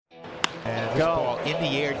And this ball in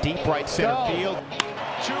the air, deep right center field.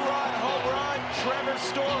 Two-run home run, Trevor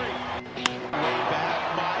Story. Way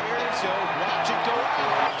back, Myers, he'll watch it go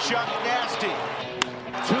out. Chuck Nasty.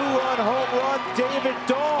 Two-run home run, David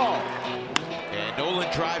Dahl. And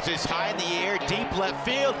Nolan drives this high in the air, deep left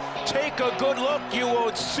field. Take a good look, you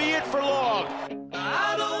won't see it for long.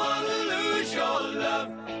 I don't want to lose your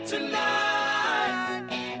love tonight.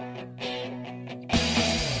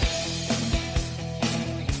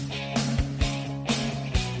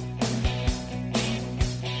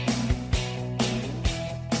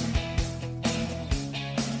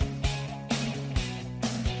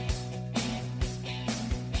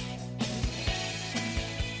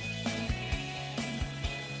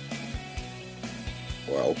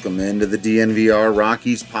 Welcome into the DNVR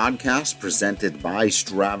Rockies podcast presented by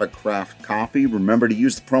Strava Craft Coffee. Remember to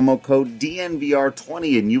use the promo code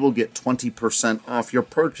DNVR20 and you will get 20% off your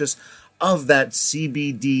purchase of that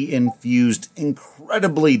CBD-infused,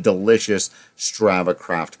 incredibly delicious Strava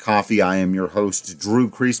Craft Coffee. I am your host, Drew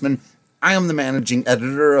Kreisman. I am the managing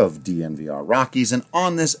editor of DNVR Rockies, and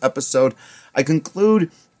on this episode, I conclude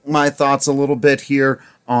my thoughts a little bit here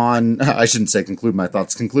on, I shouldn't say conclude my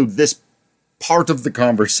thoughts, conclude this part of the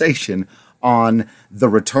conversation on the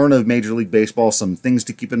return of Major League Baseball, some things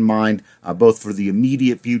to keep in mind, both for the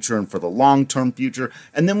immediate future and for the long-term future.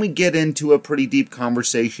 And then we get into a pretty deep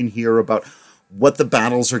conversation here about what the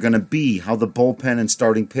battles are going to be, how the bullpen and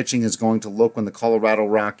starting pitching is going to look when the Colorado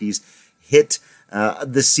Rockies hit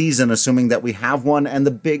the season, assuming that we have one. And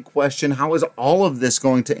the big question, how is all of this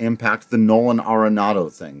going to impact the Nolan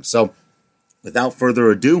Arenado thing? So without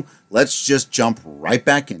further ado, let's just jump right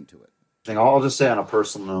back into it. I'll just say on a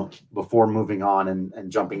personal note before moving on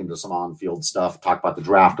and jumping into some on-field stuff, talk about the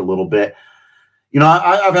draft a little bit. You know,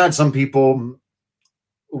 I've had some people,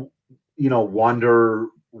 wonder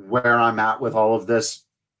where I'm at with all of this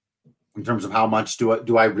in terms of how much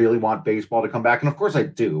do I really want baseball to come back? And of course I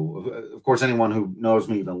do. Of course, anyone who knows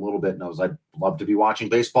me even a little bit knows I'd love to be watching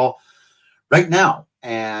baseball right now.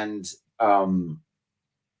 And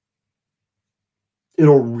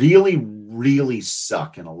it'll really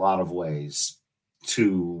suck in a lot of ways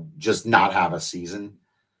to just not have a season,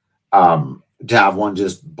 to have one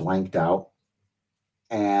just blanked out.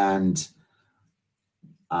 And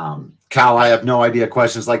Cal, I have no idea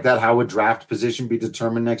questions like that. How would draft position be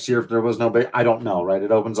determined next year if there was no I don't know, right?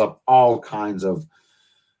 It opens up all kinds of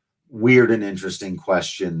weird and interesting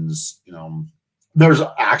questions. You know, there's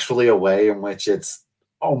actually a way in which it's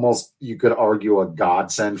almost, you could argue, a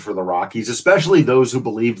godsend for the Rockies, especially those who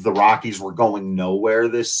believed the Rockies were going nowhere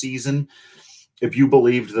this season. If you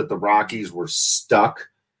believed that the Rockies were stuck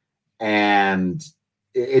and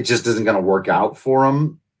it just isn't going to work out for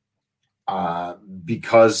them,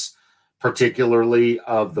 because particularly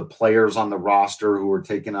of the players on the roster who are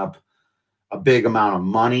taking up a big amount of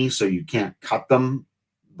money, so you can't cut them,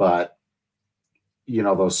 but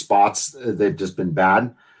those spots, they've just been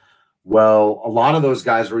bad. Well, a lot of those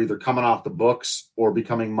guys are either coming off the books or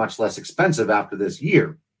becoming much less expensive after this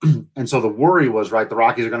year. And so the worry was, right, the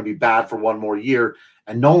Rockies are going to be bad for one more year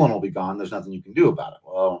and Nolan will be gone. There's nothing you can do about it.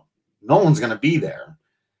 Well, Nolan's going to be there.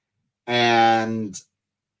 And,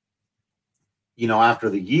 after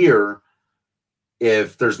the year,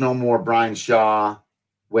 if there's no more Brian Shaw,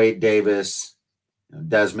 Wade Davis,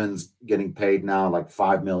 Desmond's getting paid now like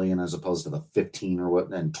 $5 million as opposed to the 15 or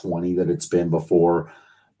what and 20 that it's been before.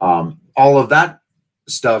 All of that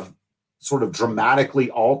stuff sort of dramatically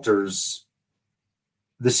alters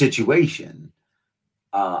the situation.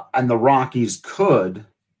 And the Rockies could,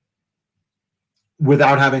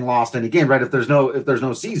 without having lost any game, right? If there's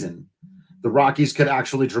no season, the Rockies could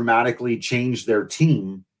actually dramatically change their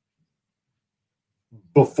team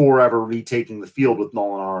before ever retaking the field with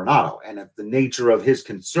Nolan Arenado. And if the nature of his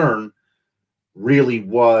concern really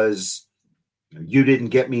was, you didn't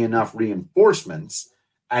get me enough reinforcements,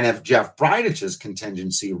 and if Jeff Bridich's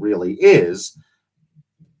contingency really is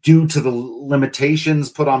due to the limitations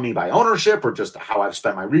put on me by ownership or just how I've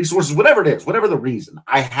spent my resources, whatever it is, whatever the reason,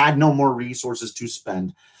 I had no more resources to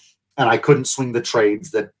spend and I couldn't swing the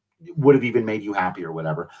trades that would have even made you happy or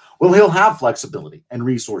whatever. Well, he'll have flexibility and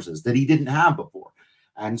resources that he didn't have before.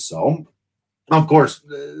 And so, of course,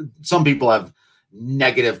 some people have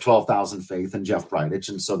negative 12,000 faith in Jeff Bridich,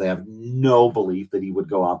 and so they have no belief that he would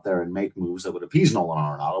go out there and make moves that would appease Nolan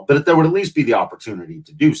Arenado, but there would at least be the opportunity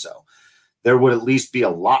to do so. There would at least be a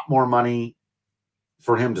lot more money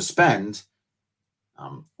for him to spend,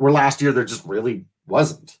 where last year there just really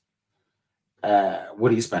wasn't.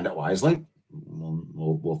 Would he spend it wisely?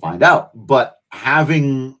 We'll find out. But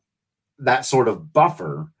having that sort of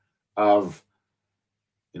buffer of,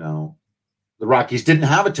 The Rockies didn't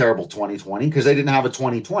have a terrible 2020 because they didn't have a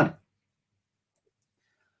 2020.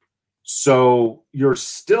 So you're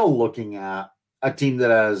still looking at a team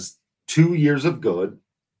that has 2 years of good,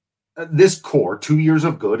 this core, 2 years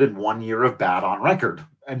of good and 1 year of bad on record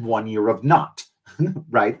and 1 year of not,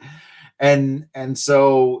 right? And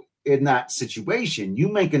so in that situation, you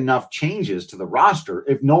make enough changes to the roster.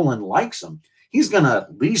 If Nolan likes him, he's going to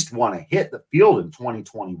at least want to hit the field in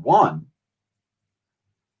 2021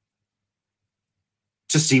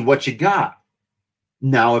 to see what you got.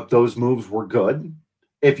 Now, if those moves were good,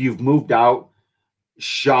 if you've moved out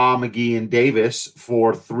Shaw, McGee, and Davis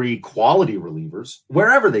for 3 quality relievers,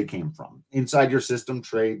 wherever they came from, inside your system,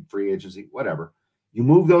 trade, free agency, whatever, you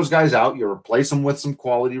move those guys out, you replace them with some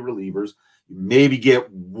quality relievers, you maybe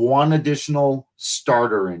get one additional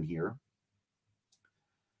starter in here,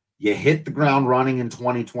 you hit the ground running in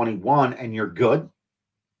 2021, and you're good.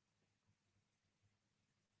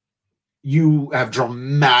 You have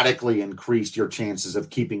dramatically increased your chances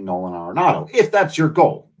of keeping Nolan Arenado, if that's your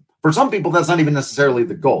goal. For some people, that's not even necessarily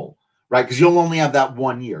the goal, right? Because you'll only have that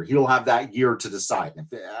 1 year. He'll have that year to decide.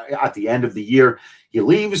 If at the end of the year he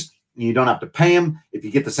leaves, you don't have to pay him. If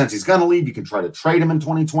you get the sense he's going to leave, you can try to trade him in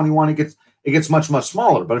 2021. It gets much, much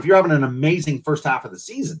smaller. But if you're having an amazing first half of the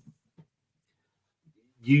season,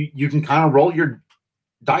 you can kind of roll your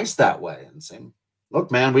dice that way and say,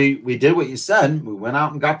 look, man, we did what you said. We went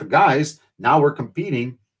out and got the guys. Now we're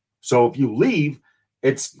competing. So if you leave,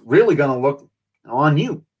 it's really going to look on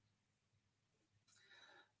you.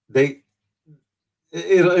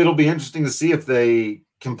 It'll be interesting to see if they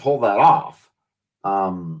can pull that off.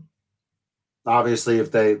 Obviously,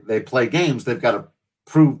 if they play games, they've got to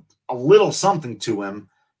prove a little something to him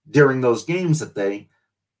during those games that they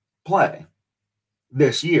play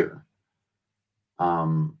this year.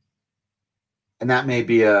 And that may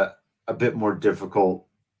be a bit more difficult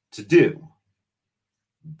to do.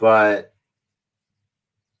 But,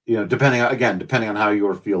 depending on how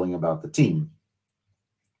you're feeling about the team.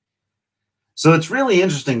 So it's really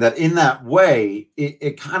interesting that in that way,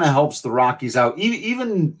 it kind of helps the Rockies out.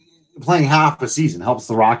 Even playing half a season helps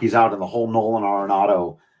the Rockies out in the whole Nolan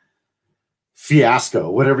Arenado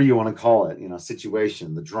fiasco, whatever you want to call it,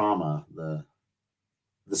 situation, the drama, the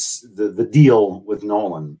deal with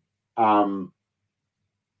Nolan.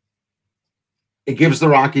 It gives the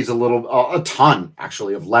Rockies a ton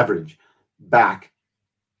actually of leverage back.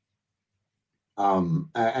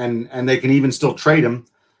 And they can even still trade him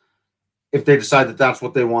if they decide that that's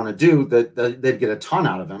what they want to do, that they'd get a ton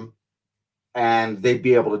out of him, and they'd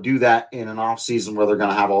be able to do that in an off season where they're going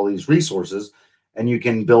to have all these resources, and you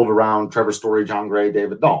can build around Trevor Story, John Gray,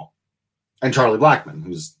 David Dahl, and Charlie Blackmon,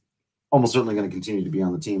 who's almost certainly going to continue to be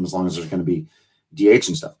on the team as long as there's going to be DH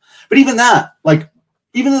and stuff. But even that,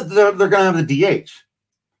 even if they're going to have the DH,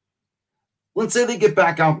 let's say they get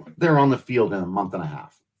back out there on the field in a month and a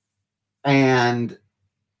half, and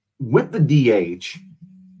with the DH,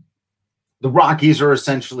 the Rockies are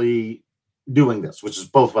essentially doing this, which is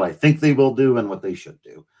both what I think they will do and what they should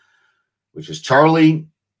do, which is Charlie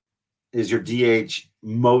is your DH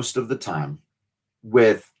most of the time,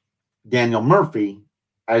 with Daniel Murphy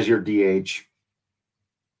as your DH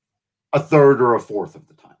a third or a fourth of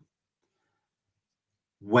the time.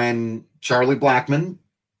 When Charlie Blackmon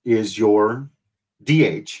is your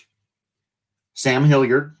DH, Sam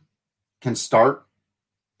Hilliard can start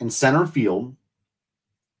in center field,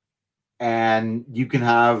 and you can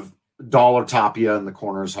have Dahl or Tapia in the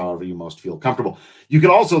corners, however you most feel comfortable. You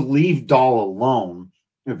could also leave Dahl alone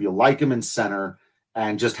if you like him in center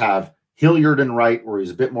and just have Hilliard in right, where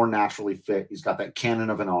he's a bit more naturally fit. He's got that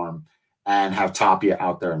cannon of an arm, and have Tapia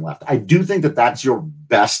out there in left. I do think that that's your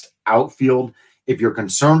best outfield. If you're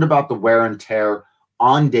concerned about the wear and tear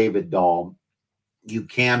on David Dahl, you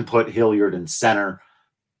can put Hilliard in center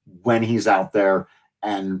when he's out there,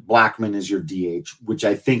 and Blackmon is your DH, which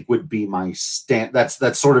I think would be my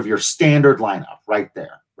that's sort of your standard lineup right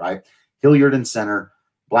there, right? Hilliard in center,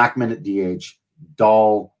 Blackmon at DH,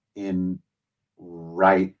 Dahl in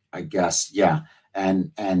right, I guess, yeah,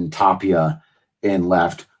 and Tapia in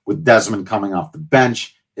left, with Desmond coming off the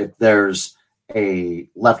bench. If there's a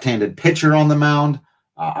left-handed pitcher on the mound,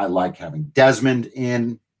 I like having Desmond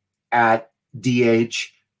in at DH,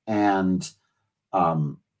 and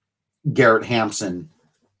Garrett Hampson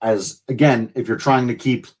as, again, if you're trying to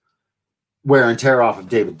keep wear and tear off of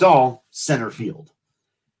David Dahl, center field.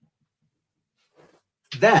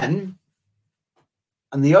 Then,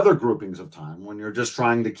 on the other groupings of time, when you're just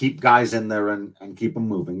trying to keep guys in there and keep them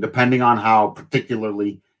moving, depending on how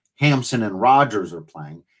particularly Hampson and Rogers are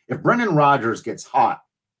playing, if Brendan Rodgers gets hot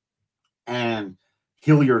and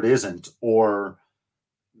Hilliard isn't, or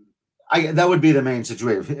That would be the main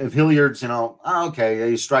situation. If Hilliard's, okay,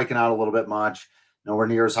 he's striking out a little bit much, nowhere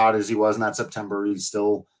near as hot as he was in that September. He's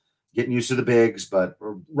still getting used to the bigs, but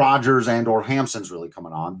Rogers and or Hampson's really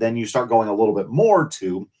coming on. Then you start going a little bit more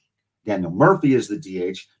to Daniel Murphy is the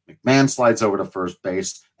DH. McMahon slides over to first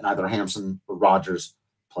base, and either Hampson or Rogers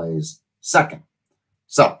plays second.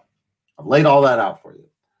 So I've laid all that out for you.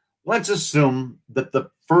 Let's assume that the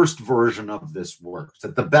first version of this works,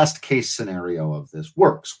 that the best case scenario of this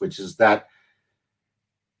works, which is that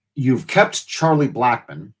you've kept Charlie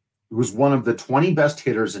Blackmon, who was one of the 20 best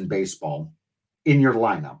hitters in baseball, in your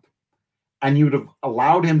lineup, and you'd have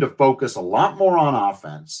allowed him to focus a lot more on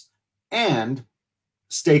offense and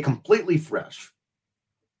stay completely fresh.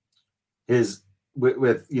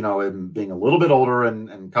 With him being a little bit older and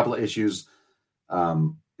a couple of issues,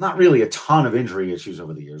 not really a ton of injury issues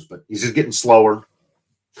over the years, but he's just getting slower,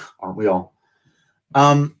 aren't we all?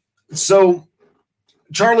 So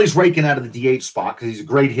Charlie's raking out of the DH spot because he's a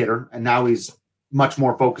great hitter, and now he's much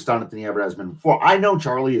more focused on it than he ever has been before. I know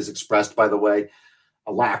Charlie has expressed, by the way,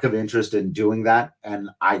 a lack of interest in doing that, and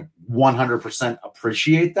I 100%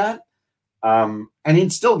 appreciate that. And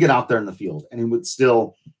he'd still get out there in the field, and he would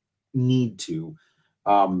still need to.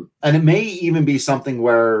 And it may even be something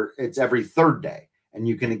where it's every third day, and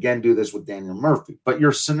you can again do this with Daniel Murphy. But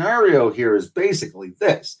your scenario here is basically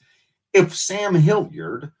this. If Sam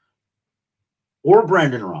Hilliard or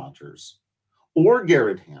Brendan Rodgers or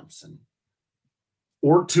Garrett Hampson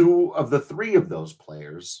or two of the three of those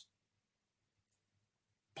players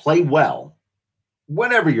play well,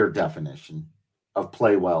 whatever your definition of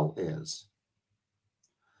play well is,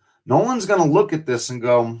 Nolan's going to look at this and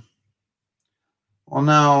go, well,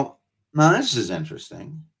 now this is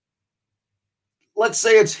interesting. Let's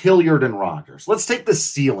say it's Hilliard and Rodgers. Let's take the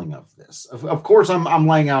ceiling of this. Of course, I'm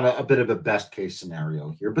laying out a bit of a best case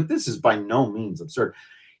scenario here, but this is by no means absurd.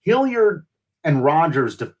 Hilliard and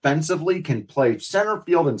Rodgers defensively can play center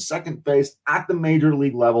field and second base at the major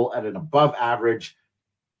league level at an above average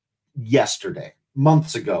yesterday,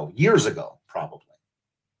 months ago, years ago, probably.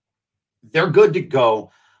 They're good to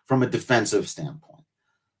go from a defensive standpoint.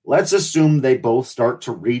 Let's assume they both start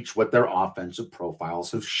to reach what their offensive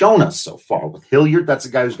profiles have shown us so far. With Hilliard, that's a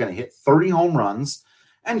guy who's going to hit 30 home runs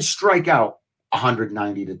and strike out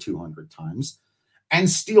 190 to 200 times and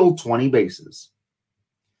steal 20 bases.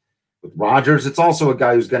 With Rodgers, it's also a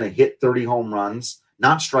guy who's going to hit 30 home runs,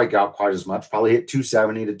 not strike out quite as much, probably hit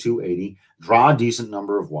 270 to 280, draw a decent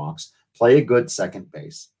number of walks, play a good second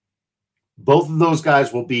base. Both of those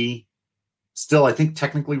guys will be still, I think,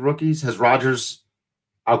 technically rookies. Has Rodgers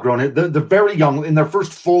outgrown it? They're very young in their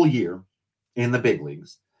first full year in the big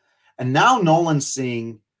leagues. And now Nolan's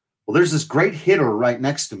seeing, well, there's this great hitter right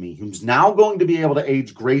next to me who's now going to be able to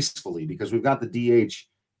age gracefully because we've got the DH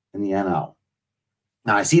in the NL.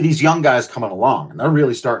 Now I see these young guys coming along and they're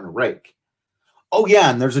really starting to rake. Oh yeah,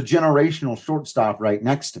 and there's a generational shortstop right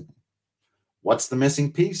next to me. What's the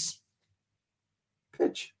missing piece?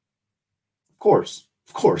 Pitch. Of course.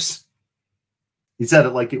 He said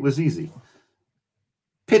it like it was easy.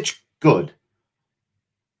 Pitch good.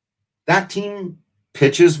 That team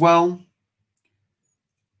pitches well.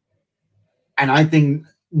 And I think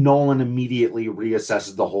Nolan immediately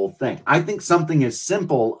reassesses the whole thing. I think something as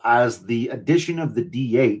simple as the addition of the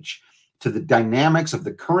DH to the dynamics of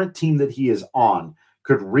the current team that he is on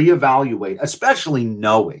could reevaluate, especially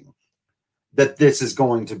knowing that this is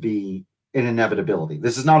going to be an inevitability.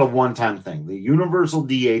 This is not a one-time thing. The universal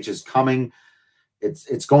DH is coming.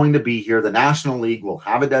 It's going to be here. The National League will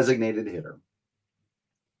have a designated hitter.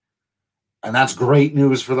 And that's great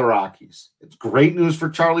news for the Rockies. It's great news for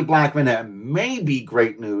Charlie Blackmon. It may be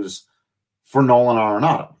great news for Nolan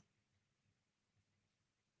Arenado.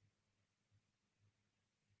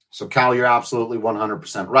 So, Cal, you're absolutely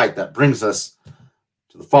 100% right. That brings us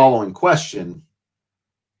to the following question.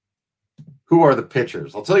 Who are the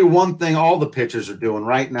pitchers? I'll tell you one thing all the pitchers are doing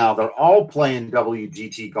right now. They're all playing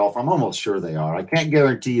WGT golf. I'm almost sure they are. I can't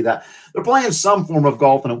guarantee you that. They're playing some form of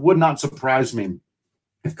golf, and it would not surprise me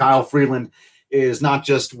if Kyle Freeland is not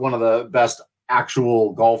just one of the best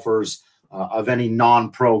actual golfers of any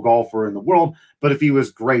non-pro golfer in the world, but if he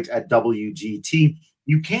was great at WGT.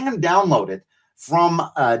 You can download it from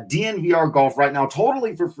DNVR Golf right now,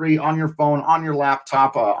 totally for free on your phone, on your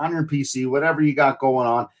laptop, on your PC, whatever you got going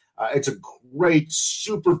on. It's a great,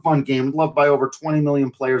 super fun game, loved by over 20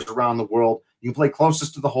 million players around the world. You can play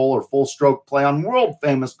closest to the hole or full stroke play on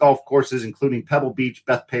world-famous golf courses, including Pebble Beach,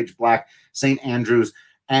 Bethpage Black, St. Andrews,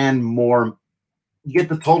 and more. You get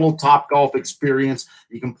the total Top Golf experience.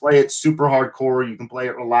 You can play it super hardcore. You can play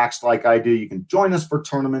it relaxed like I do. You can join us for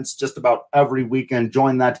tournaments just about every weekend.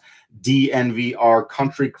 Join that DNVR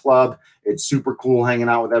Country Club. It's super cool hanging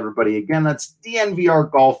out with everybody. Again, that's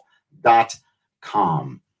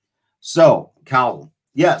dnvrgolf.com. So, Cal,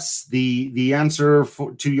 yes, the answer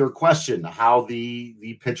to your question, how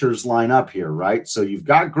the pitchers line up here, right? So you've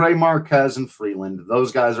got Gray, Marquez, and Freeland.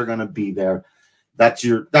 Those guys are going to be there. That's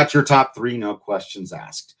your top three, no questions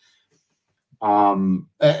asked.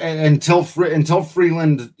 Until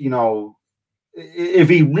Freeland, if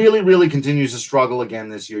he really continues to struggle again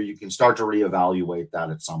this year, you can start to reevaluate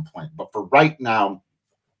that at some point. But for right now,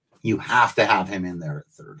 you have to have him in there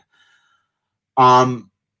at third.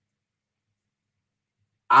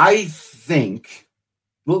 I think.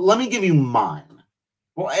 Well, let me give you mine.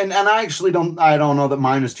 Well, and I actually don't know that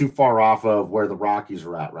mine is too far off of where the Rockies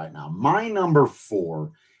are at right now. My number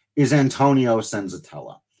 4 is Antonio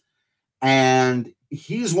Senzatella. And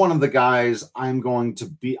he's one of the guys I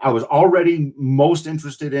was already most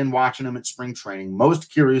interested in watching him at spring training,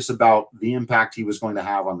 most curious about the impact he was going to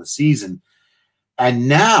have on the season. And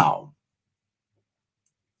now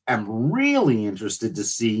I'm really interested to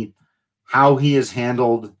see how he has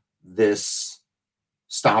handled this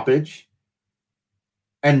stoppage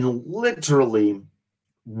and literally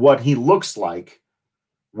what he looks like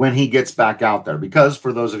when he gets back out there. Because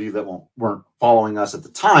for those of you that weren't following us at the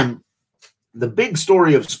time, the big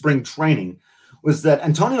story of spring training was that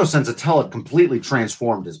Antonio Senzatella completely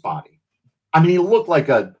transformed his body. I mean, he looked like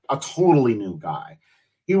a totally new guy.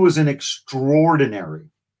 He was in extraordinary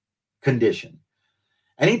condition.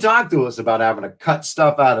 And he talked to us about having to cut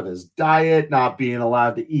stuff out of his diet, not being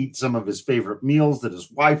allowed to eat some of his favorite meals that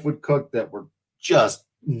his wife would cook that were just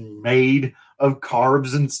made of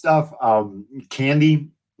carbs and stuff. Candy.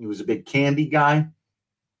 He was a big candy guy.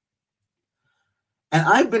 And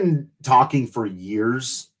I've been talking for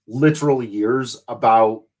years, literal years,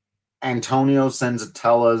 about Antonio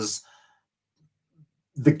Senzatella's,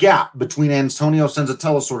 the gap between Antonio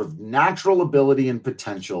Senzatella's sort of natural ability and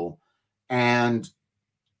potential and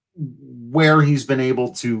where he's been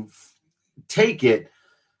able to take it,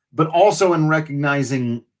 but also in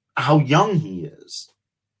recognizing how young he is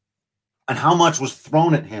and how much was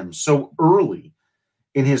thrown at him so early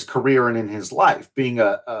in his career and in his life. Being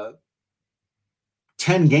a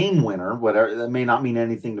 10-game winner, whatever, that may not mean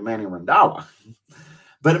anything to Manny Randhawa,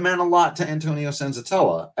 but it meant a lot to Antonio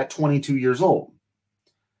Senzatella at 22 years old.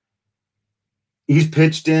 He's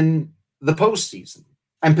pitched in the postseason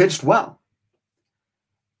and pitched well.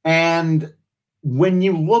 And when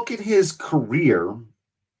you look at his career,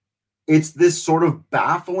 it's this sort of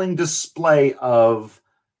baffling display of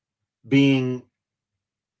being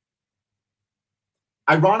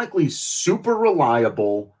ironically super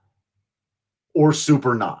reliable or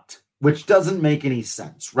super not, which doesn't make any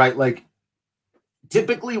sense, right? Like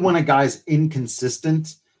typically when a guy's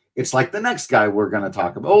inconsistent, it's like the next guy we're going to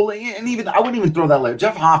talk about. Oh, and even I wouldn't even throw that like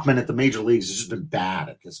Jeff Hoffman at the major leagues has just been bad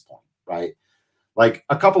at this point, right? Like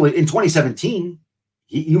in 2017,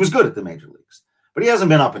 he was good at the major leagues, but he hasn't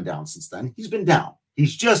been up and down since then. He's been down.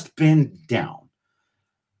 He's just been down.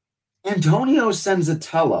 Antonio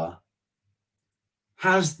Senzatella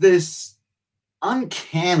has this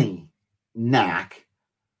uncanny knack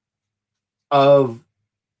of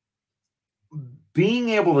being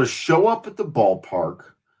able to show up at the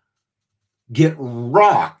ballpark, get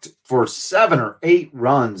rocked for 7 or 8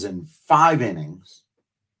 runs in 5 innings,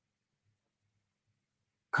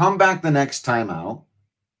 come back the next time out,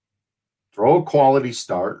 throw a quality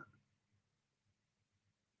start.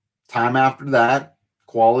 Time after that,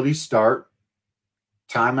 quality start.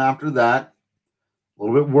 Time after that, a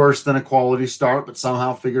little bit worse than a quality start, but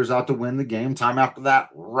somehow figures out to win the game. Time after that,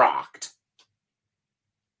 rocked.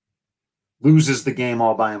 Loses the game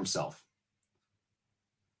all by himself.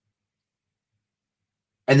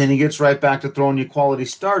 And then he gets right back to throwing you quality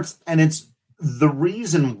starts. And it's the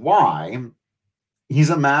reason why he's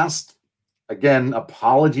amassed, again,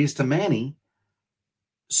 apologies to Manny,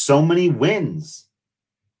 so many wins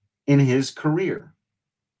in his career.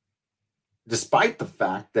 Despite the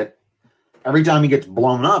fact that every time he gets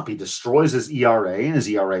blown up, he destroys his ERA and his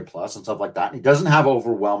ERA plus and stuff like that. And he doesn't have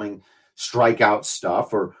overwhelming strikeout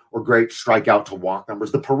stuff or great strikeout to walk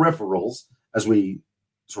numbers. The peripherals, as we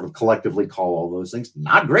sort of collectively call all those things,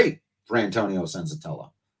 not great for Antonio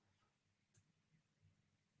Senzatella.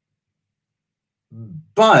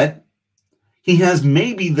 But he has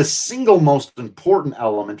maybe the single most important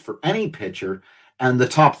element for any pitcher, and the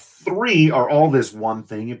top 3 are all this one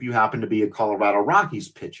thing if you happen to be a Colorado Rockies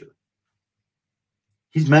pitcher.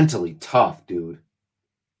 He's mentally tough, dude.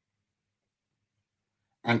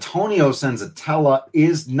 Antonio Senzatella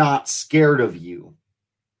is not scared of you,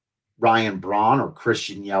 Ryan Braun or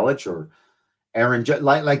Christian Yelich or Aaron.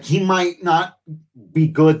 Like he might not be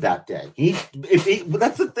good that day.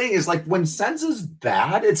 That's the thing is like when Senza's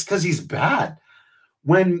bad, it's because he's bad.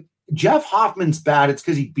 When Jeff Hoffman's bad, it's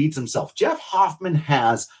because he beats himself. Jeff Hoffman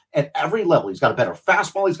has at every level. He's got a better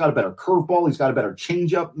fastball. He's got a better curveball. He's got a better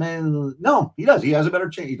changeup. Man, no, he does. He has a better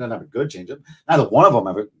change. He doesn't have a good changeup. Neither one of them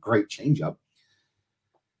have a great changeup.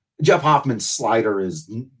 Jeff Hoffman's slider is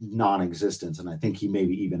non-existent, and I think he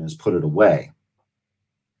maybe even has put it away.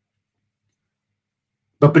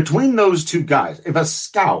 But between those two guys, if a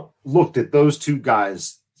scout looked at those two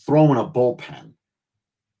guys throwing a bullpen,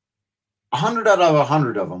 100 out of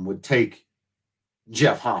 100 of them would take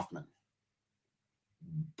Jeff Hoffman.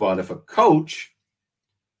 But if a coach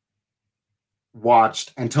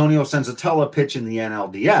watched Antonio Senzatella pitch in the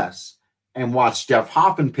NLDS and watched Jeff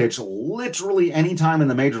Hoffman pitch literally any time in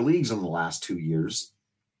the major leagues in the last 2 years,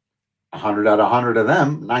 100 out of 100 of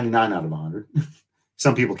them, 99 out of 100.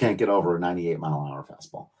 Some people can't get over a 98-mile-an-hour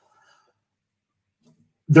fastball.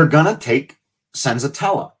 They're going to take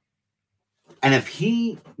Senzatella. And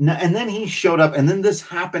then he showed up, and then this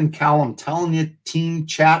happened, Cal, I'm telling you, team,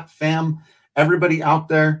 chat, fam, everybody out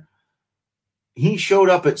there, he showed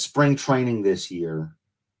up at spring training this year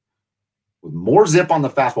with more zip on the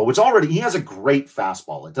fastball, which already, he has a great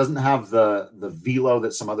fastball. It doesn't have the velo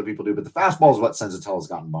that some other people do, but the fastball is what Senzatella's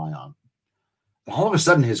gotten by on. And all of a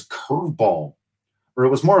sudden, his curveball, or it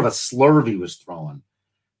was more of a slurve he was throwing,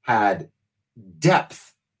 had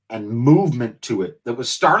depth and movement to it that was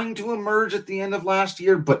starting to emerge at the end of last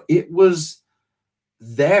year, but it was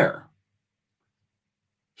there.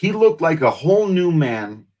 He looked like a whole new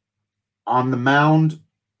man on the mound,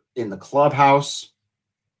 in the clubhouse.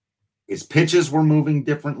 His pitches were moving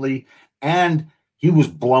differently, and he was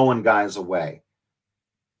blowing guys away.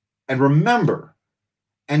 And remember,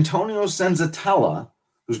 Antonio Senzatella,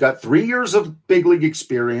 who's got 3 years of big league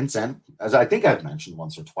experience, and as I think I've mentioned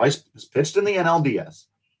once or twice, has pitched in the NLDS.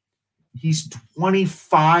 He's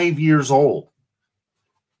 25 years old.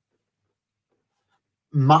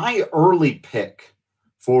 My early pick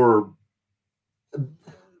for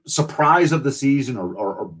surprise of the season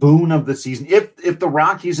or boon of the season, if the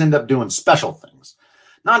Rockies end up doing special things,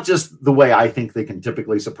 not just the way I think they can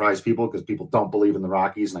typically surprise people because people don't believe in the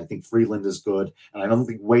Rockies, and I think Freeland is good, and I don't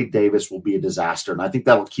think Wade Davis will be a disaster, and I think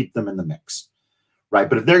that'll keep them in the mix, right?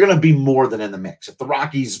 But if they're going to be more than in the mix, if the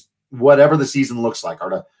Rockies, whatever the season looks like, are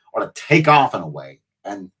to take off in a way,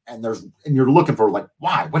 and you're looking for like,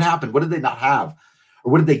 why? What happened? What did they not have?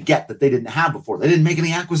 Or what did they get that they didn't have before? They didn't make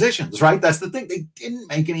any acquisitions, right? That's the thing. They didn't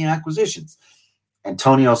make any acquisitions.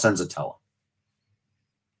 Antonio Senzatella.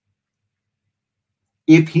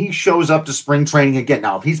 If he shows up to spring training again,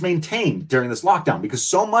 now if he's maintained during this lockdown, because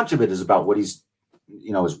so much of it is about what he's,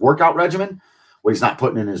 his workout regimen, what he's not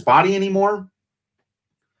putting in his body anymore.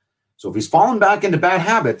 So if he's fallen back into bad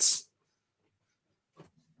habits,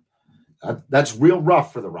 that's real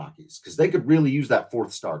rough for the Rockies because they could really use that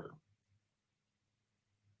fourth starter.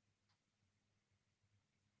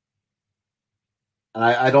 And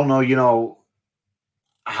I don't know,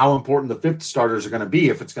 how important the fifth starters are going to be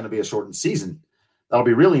if it's going to be a shortened season. That'll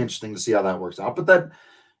be really interesting to see how that works out. But that,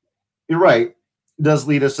 you're right, does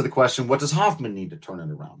lead us to the question, what does Hoffman need to turn it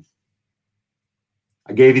around?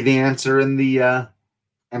 I gave you the answer in the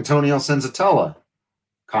Antonio Senzatella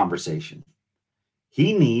conversation.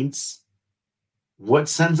 He needs what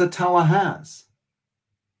Senzatella has.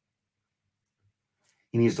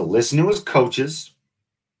 He needs to listen to his coaches.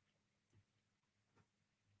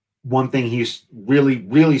 One thing he's really,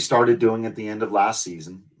 really started doing at the end of last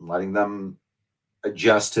season, letting them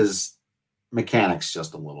adjust his mechanics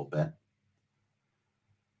just a little bit.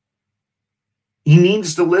 He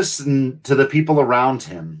needs to listen to the people around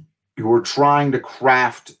him who are trying to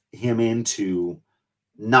craft him into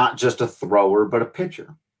not just a thrower, but a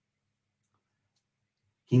pitcher.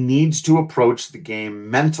 He needs to approach the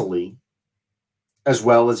game mentally as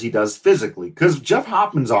well as he does physically, because Jeff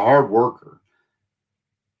Hoffman's a hard worker.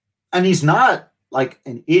 And he's not like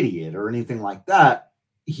an idiot or anything like that.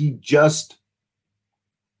 He's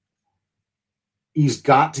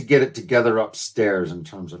got to get it together upstairs in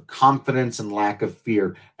terms of confidence and lack of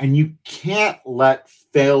fear. And you can't let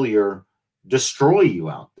failure destroy you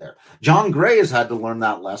out there. John Gray has had to learn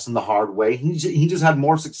that lesson the hard way. He just had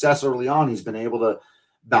more success early on. He's been able to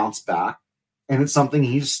bounce back. And it's something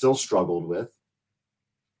he's still struggled with.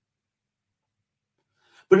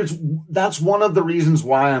 But that's one of the reasons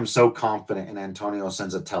why I'm so confident in Antonio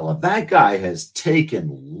Senzatella. That guy has taken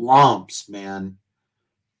lumps, man.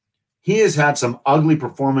 he has had some ugly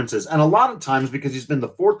performances. And a lot of times, because he's been the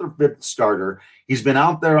fourth or fifth starter, he's been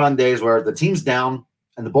out there on days where the team's down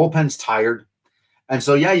and the bullpen's tired. And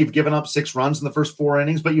so, yeah, you've given up 6 runs in the first 4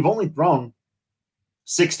 innings, but you've only thrown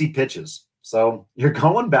 60 pitches. So you're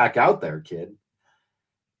going back out there, kid.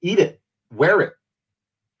 Eat it. Wear it.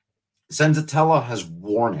 Senzatella has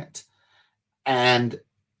worn it and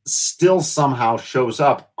still somehow shows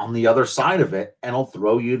up on the other side of it, and he'll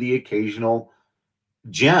throw you the occasional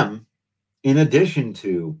gem in addition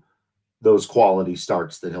to those quality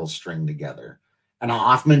starts that he'll string together. And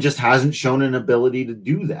Hoffman just hasn't shown an ability to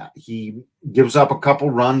do that. He gives up a couple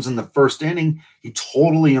runs in the first inning. He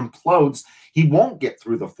totally implodes. He won't get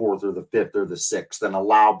through the 4th or the 5th or the 6th and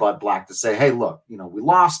allow Bud Black to say, hey, look, we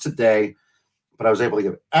lost today, but I was able to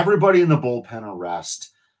give everybody in the bullpen a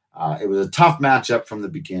rest. It was a tough matchup from the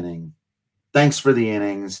beginning. Thanks for the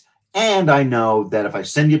innings. And I know that if I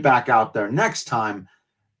send you back out there next time,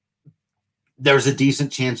 there's a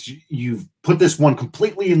decent chance you've put this one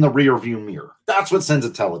completely in the rear view mirror. That's what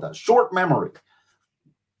Senzatella does. Short memory.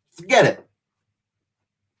 Forget it.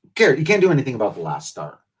 You can't do anything about the last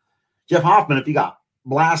start. Jeff Hoffman, if he got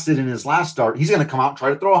blasted in his last start, he's going to come out and try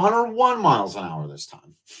to throw 101 miles an hour this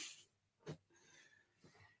time.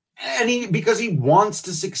 And because he wants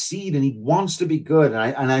to succeed and he wants to be good.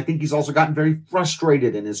 And I think he's also gotten very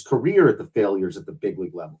frustrated in his career at the failures at the big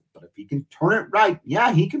league level. But if he can turn it right,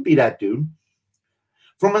 yeah, he can be that dude.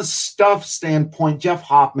 From a stuff standpoint, Jeff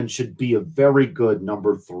Hoffman should be a very good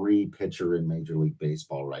number 3 pitcher in Major League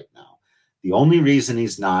Baseball right now. The only reason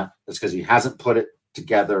he's not is because he hasn't put it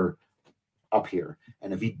together up here.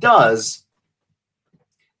 And if he does,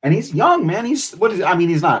 and he's young, man, he's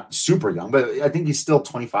not super young, but I think he's still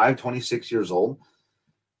 25, 26 years old.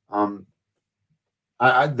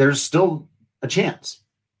 There's still a chance.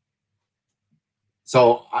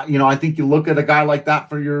 So, I think you look at a guy like that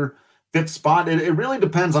for your 5th spot. It really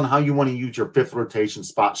depends on how you want to use your 5th rotation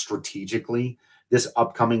spot strategically this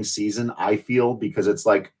upcoming season, I feel, because it's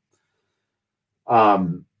like,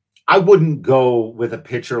 I wouldn't go with a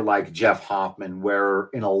pitcher like Jeff Hoffman, where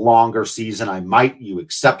in a longer season, you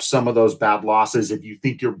accept some of those bad losses if you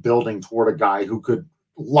think you're building toward a guy who could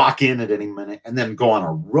lock in at any minute and then go on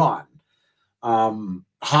a run.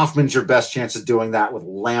 Hoffman's your best chance of doing that with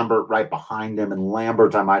Lambert right behind him, and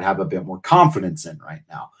Lambert I might have a bit more confidence in right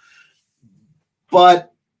now.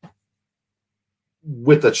 But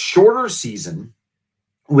with a shorter season,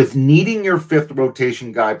 with needing your 5th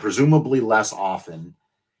rotation guy presumably less often,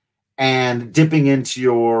 and dipping into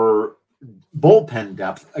your bullpen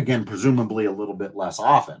depth, again, presumably a little bit less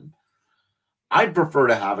often, I'd prefer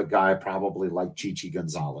to have a guy probably like Chichi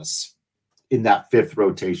Gonzalez in that 5th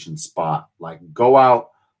rotation spot. Like, go out,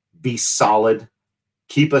 be solid,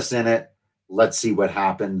 keep us in it. Let's see what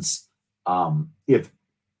happens. If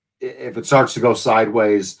it starts to go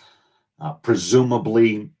sideways,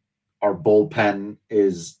 presumably our bullpen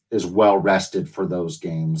is well rested for those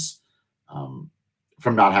games,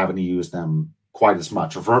 from not having to use them quite as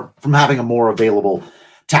much, or from having a more available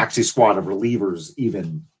taxi squad of relievers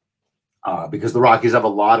even, because the Rockies have a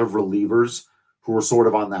lot of relievers who are sort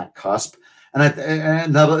of on that cusp. And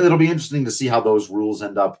it'll be interesting to see how those rules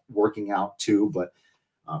end up working out too. But,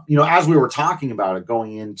 as we were talking about it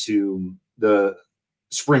going into the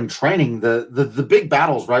spring training, the big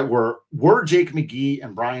battles, right, were Jake McGee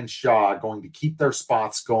and Brian Shaw going to keep their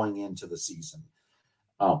spots going into the season?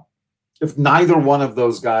 If neither one of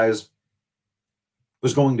those guys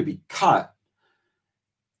was going to be cut,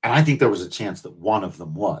 and I think there was a chance that one of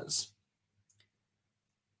them was,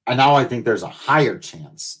 and now I think there's a higher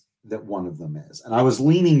chance that one of them is, and I was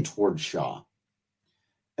leaning towards Shaw,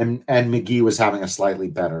 and McGee was having a slightly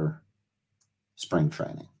better spring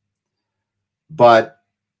training. But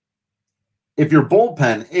if your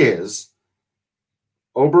bullpen is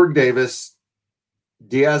Oberg Davis,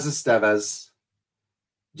 Diaz Estevez,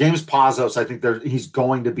 James Pazos, I think he's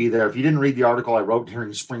going to be there. If you didn't read the article I wrote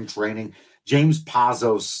during spring training, James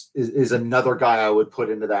Pazos is another guy I would put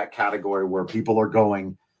into that category where people are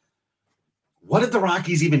going, what did the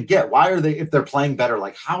Rockies even get? Why are they, if they're playing better,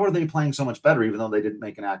 like how are they playing so much better even though they didn't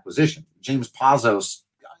make an acquisition? James Pazos,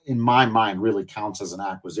 in my mind, really counts as an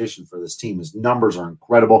acquisition for this team. His numbers are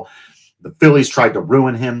incredible. The Phillies tried to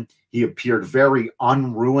ruin him. He appeared very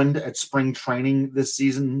unruined at spring training this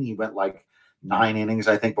season. He went like 9 innings,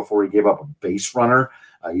 I think, before he gave up a base runner.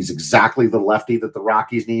 He's exactly the lefty that the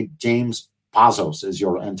Rockies need. James Pazos is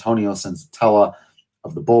your Antonio Senzatella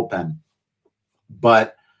of the bullpen.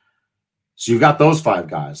 But so you've got those 5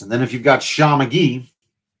 guys. And then if you've got Shaw McGee,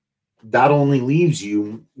 that only leaves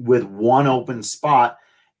you with one open spot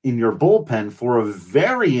in your bullpen for a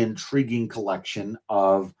very intriguing collection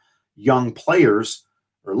of young players,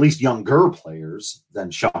 or at least younger players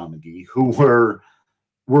than Sean McGee, who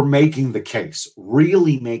were making the case,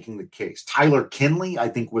 really making the case. Tyler Kinley, I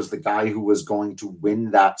think, was the guy who was going to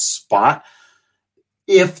win that spot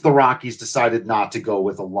if the Rockies decided not to go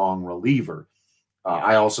with a long reliever.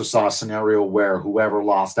 I also saw a scenario where whoever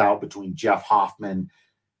lost out between Jeff Hoffman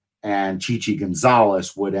and Chichi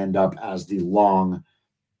Gonzalez would end up as the long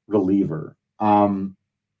reliever. And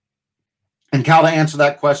Cal, to answer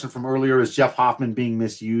that question from earlier, is Jeff Hoffman being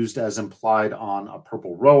misused as implied on a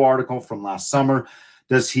Purple Row article from last summer?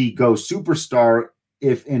 Does he go superstar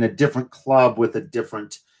if in a different club with a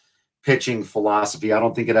different pitching philosophy? I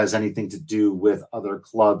don't think it has anything to do with other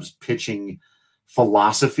clubs' pitching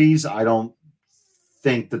philosophies. I don't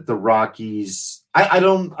think that the Rockies,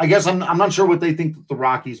 I guess I'm not sure what they think that the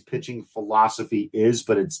Rockies pitching philosophy is,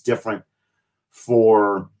 but it's different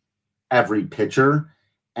for every pitcher.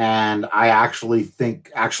 And I actually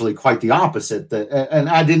think quite the opposite. That, and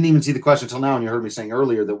I didn't even see the question until now, and you heard me saying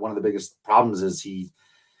earlier that one of the biggest problems is he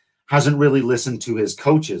hasn't really listened to his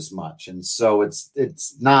coaches much, and so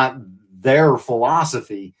it's not their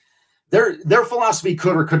philosophy. Their philosophy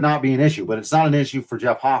could or could not be an issue, but it's not an issue for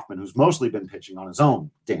Jeff Hoffman, who's mostly been pitching on his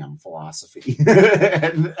own damn philosophy,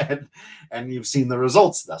 and you've seen the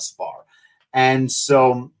results thus far. And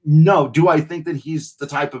so, no, do I think that he's the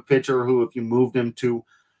type of pitcher who, if you moved him to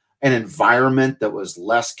an environment that was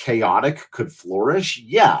less chaotic, could flourish?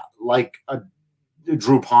 Yeah, like a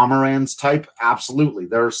Drew Pomeranz type, absolutely.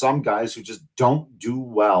 There are some guys who just don't do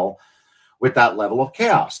well with that level of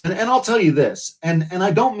chaos. And I'll tell you this, and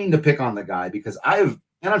I don't mean to pick on the guy, because I've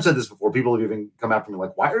said this before, people have even come after me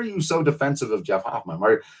like, why are you so defensive of Jeff Hoffman?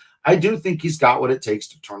 I do think he's got what it takes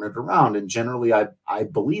to turn it around. And generally, I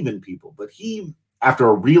believe in people. But he, after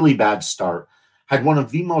a really bad start, had one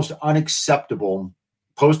of the most unacceptable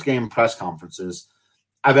post-game press conferences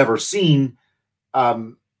I've ever seen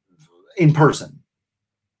in person.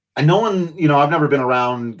 And no one, I've never been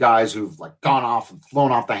around guys who've like gone off and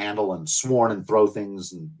flown off the handle and sworn and throw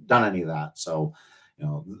things and done any of that. So,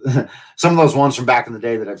 some of those ones from back in the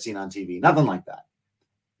day that I've seen on TV, nothing like that.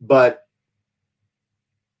 But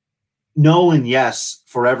no and yes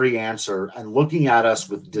for every answer, and looking at us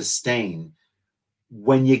with disdain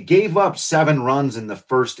when you gave up 7 runs in the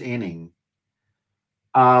first inning.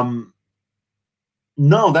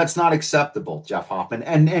 No, that's not acceptable, Jeff Hoffman.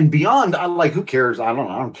 And beyond, who cares? I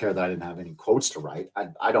don't care that I didn't have any quotes to write.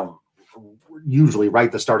 I don't usually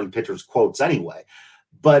write the starting pitcher's quotes anyway.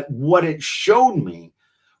 But what it showed me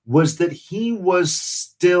was that he was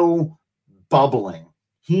still bubbling.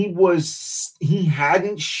 He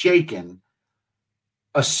hadn't shaken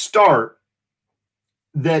a start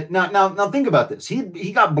that now think about this.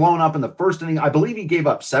 He got blown up in the first inning. I believe he gave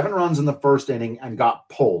up 7 runs in the first inning and got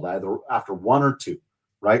pulled either after 1 or 2,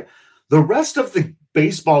 right? The rest of the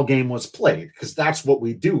baseball game was played, because that's what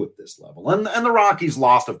we do at this level. And the Rockies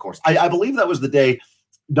lost, of course. I believe that was the day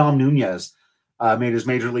Dom Nunez made his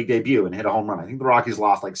major league debut and hit a home run. I think the Rockies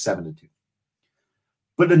lost like 7-2.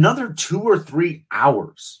 But another 2 or 3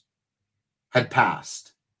 hours had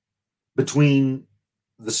passed between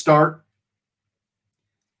the start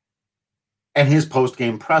and his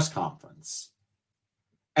post-game press conference.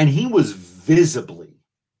 And he was visibly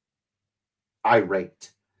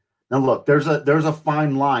irate. Now, look, there's a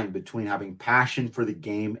fine line between having passion for the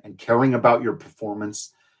game and caring about your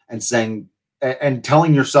performance and saying and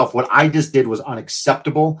telling yourself what I just did was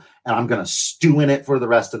unacceptable and I'm going to stew in it for the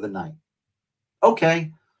rest of the night.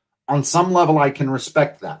 Okay, on some level, I can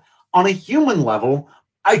respect that. On a human level,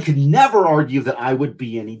 I could never argue that I would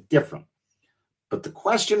be any different. But the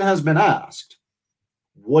question has been asked,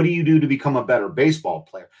 what do you do to become a better baseball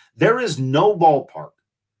player? There is no ballpark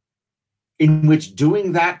in which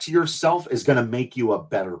doing that to yourself is going to make you a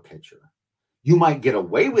better pitcher. You might get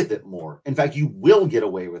away with it more. In fact, you will get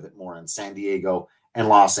away with it more in San Diego and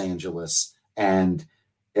Los Angeles and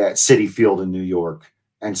at Citi Field in New York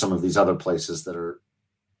and some of these other places that are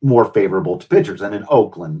more favorable to pitchers, and in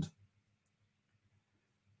Oakland.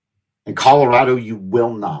 In Colorado, you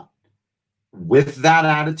will not. With that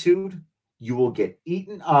attitude, you will get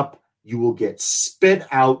eaten up, you will get spit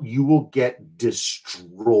out, you will get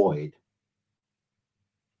destroyed.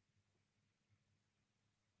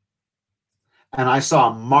 And I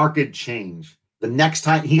saw a marked change. The next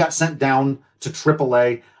time he got sent down to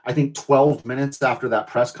AAA, I think 12 minutes after that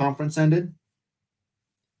press conference ended,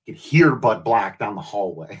 you could hear Bud Black down the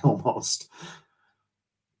hallway almost.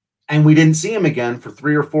 And we didn't see him again for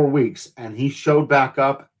 3 or 4 weeks. And he showed back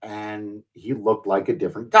up and he looked like a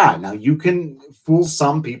different guy. Now, you can fool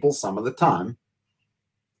some people some of the time.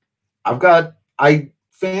 I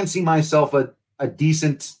fancy myself a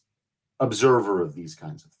decent observer of these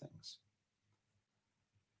kinds of things.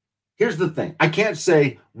 Here's the thing. I can't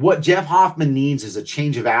say what Jeff Hoffman needs is a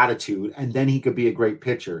change of attitude, and then he could be a great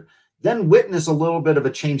pitcher. Then witness a little bit of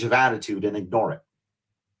a change of attitude and ignore it.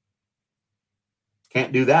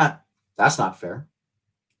 Can't do that. That's not fair.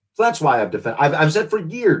 So that's why I've said for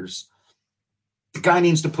years, the guy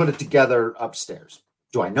needs to put it together upstairs.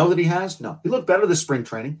 Do I know that he has? No. He looked better this spring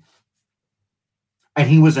training. And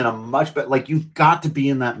he was in a much better, like, you've got to be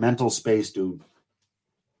in that mental space, dude.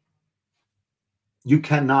 You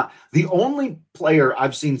cannot. The only player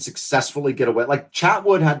I've seen successfully get away, like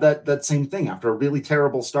Chatwood had that same thing after a really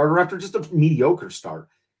terrible start or after just a mediocre start.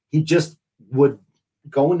 He just would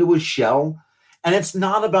go into his shell. And it's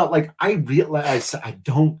not about, like, I realize I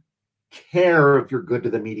don't care if you're good to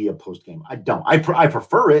the media post game. I don't. I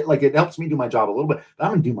prefer it. Like, it helps me do my job a little bit, but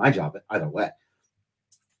I'm going to do my job either way.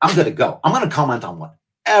 I'm going to go. I'm going to comment on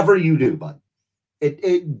whatever you do, bud.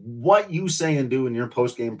 What you say and do in your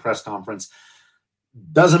post game press conference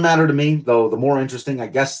doesn't matter to me, though. The more interesting, I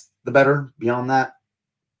guess, the better. Beyond that,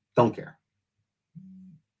 don't care.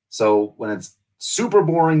 So when it's super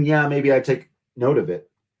boring, yeah, maybe I take note of it.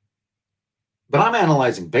 But I'm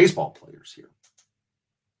analyzing baseball players here.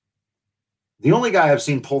 The only guy I've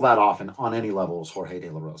seen pull that off on any level is Jorge De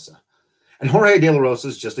La Rosa. And Jorge De La Rosa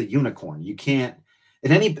is just a unicorn. You can't,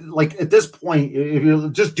 at this point, if you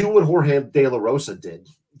just do what Jorge De La Rosa did,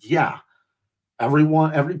 yeah.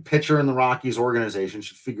 Every pitcher in the Rockies organization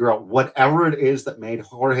should figure out whatever it is that made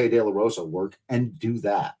Jorge De La Rosa work and do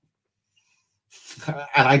that.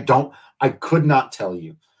 And I could not tell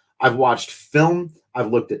you. I've watched film.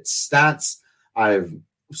 I've looked at stats. I've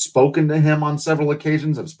spoken to him on several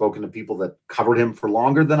occasions. I've spoken to people that covered him for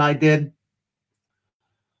longer than I did.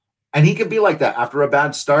 And he could be like that after a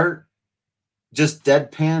bad start. Just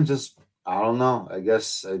deadpan, I don't know. I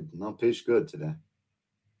guess I don't pitch good today.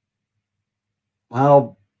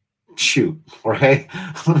 Well, shoot, right?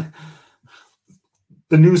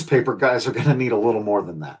 The newspaper guys are going to need a little more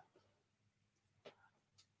than that.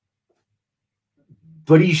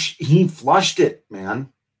 But he flushed it,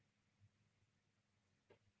 man.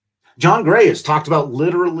 John Gray has talked about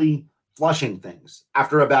literally flushing things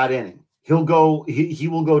after a bad inning. He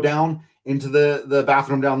will go down into the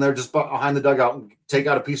bathroom down there just behind the dugout and take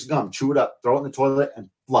out a piece of gum, chew it up, throw it in the toilet, and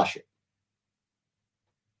flush it.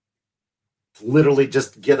 Literally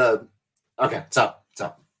just it's up.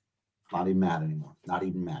 Not even mad anymore. Not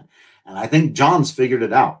even mad. And I think John's figured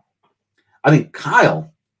it out. I think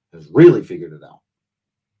Kyle has really figured it out.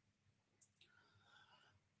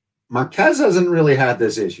 Marquez hasn't really had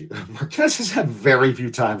this issue. Marquez has had very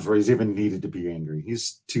few times where he's even needed to be angry.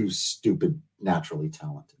 He's too stupid, naturally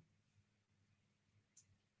talented.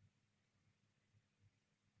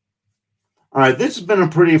 All right, this has been a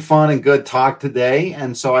pretty fun and good talk today.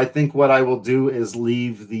 And so I think what I will do is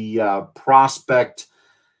leave the prospect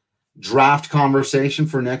draft conversation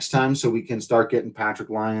for next time so we can start getting Patrick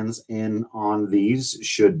Lyons in on these.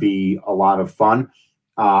 Should be a lot of fun.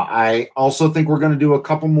 I also think we're going to do a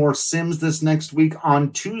couple more sims this next week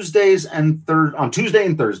on Tuesday and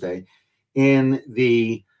Thursday in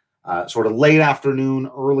the sort of late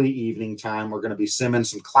afternoon, early evening time. We're going to be simming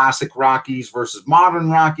some classic Rockies versus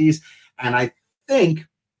modern Rockies. And I think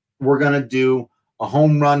we're going to do a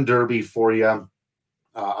home run derby for you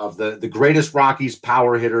of the greatest Rockies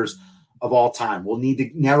power hitters of all time. We'll need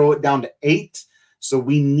to narrow it down to 8. So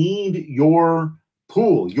we need your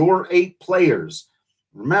pool, your 8 players.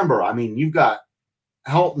 Remember, you've got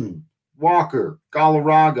Helton, Walker,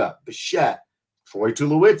 Galarraga, Bichette, Troy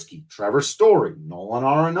Tulowitzki, Trevor Story, Nolan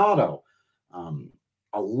Arenado,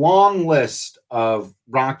 a long list of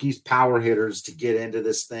Rockies power hitters to get into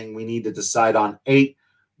this thing. We need to decide on 8,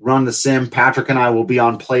 run the sim. Patrick and I will be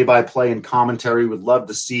on play-by-play and commentary. Would love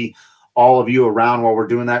to see all of you around while we're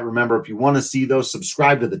doing that. Remember, if you want to see those,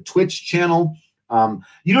 subscribe to the Twitch channel.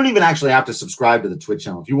 You don't even actually have to subscribe to the Twitch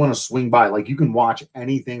channel. If you want to swing by, you can watch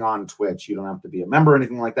anything on Twitch. You don't have to be a member or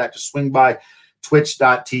anything like that. Just swing by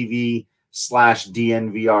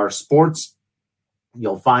twitch.tv/DNVR Sports.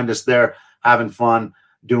 You'll find us there having fun,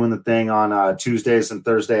 doing the thing on Tuesdays and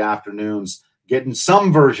Thursday afternoons, getting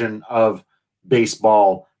some version of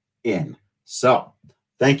baseball in. So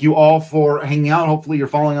thank you all for hanging out. Hopefully you're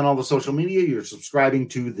following on all the social media. You're subscribing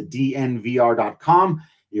to the DNVR.com.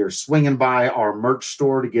 You're swinging by our merch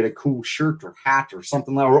store to get a cool shirt or hat or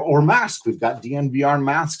something, or mask. We've got DNVR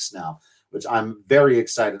masks now, which I'm very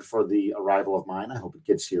excited for the arrival of mine. I hope it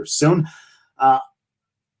gets here soon.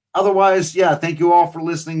 Otherwise, thank you all for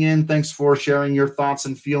listening in. Thanks for sharing your thoughts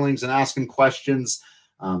and feelings and asking questions.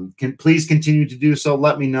 Please continue to do so.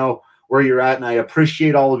 Let me know where you're at, and I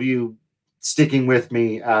appreciate all of you sticking with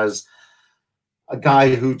me as a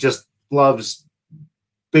guy who just loves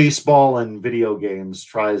baseball and video games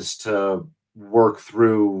tries to work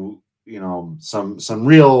through, some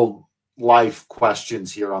real life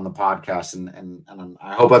questions here on the podcast. And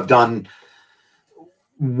I hope I've done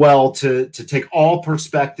well to take all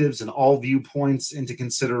perspectives and all viewpoints into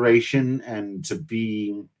consideration and to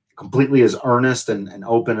be completely as earnest and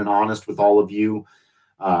open and honest with all of you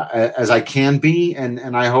as I can be.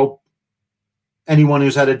 And I hope anyone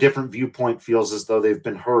who's had a different viewpoint feels as though they've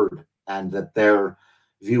been heard and that their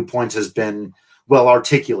viewpoint has been well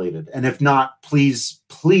articulated. And if not, please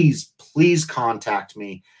contact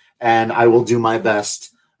me and I will do my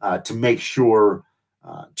best to make sure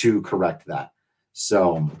to correct that.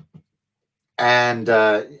 So, and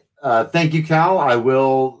thank you, Cal. I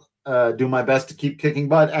will do my best to keep kicking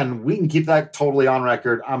butt, and we can keep that totally on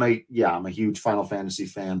record. I'm a huge Final Fantasy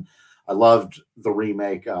fan. I loved the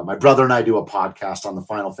remake. My brother and I do a podcast on the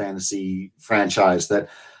Final Fantasy franchise that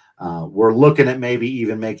we're looking at maybe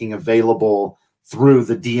even making available through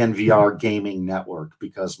the DNVR gaming network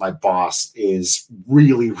because my boss is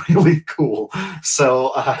really, really cool.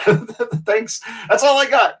 So thanks. That's all I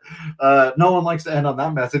got. No one likes to end on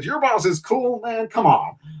that message. Your boss is cool, man. Come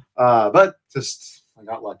on. But just, I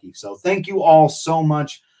got lucky. So thank you all so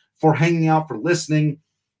much for hanging out, for listening,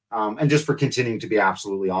 and just for continuing to be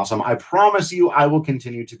absolutely awesome. I promise you I will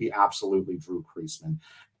continue to be absolutely Drew Creasman.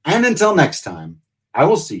 And until next time, I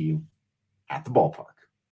will see you at the ballpark.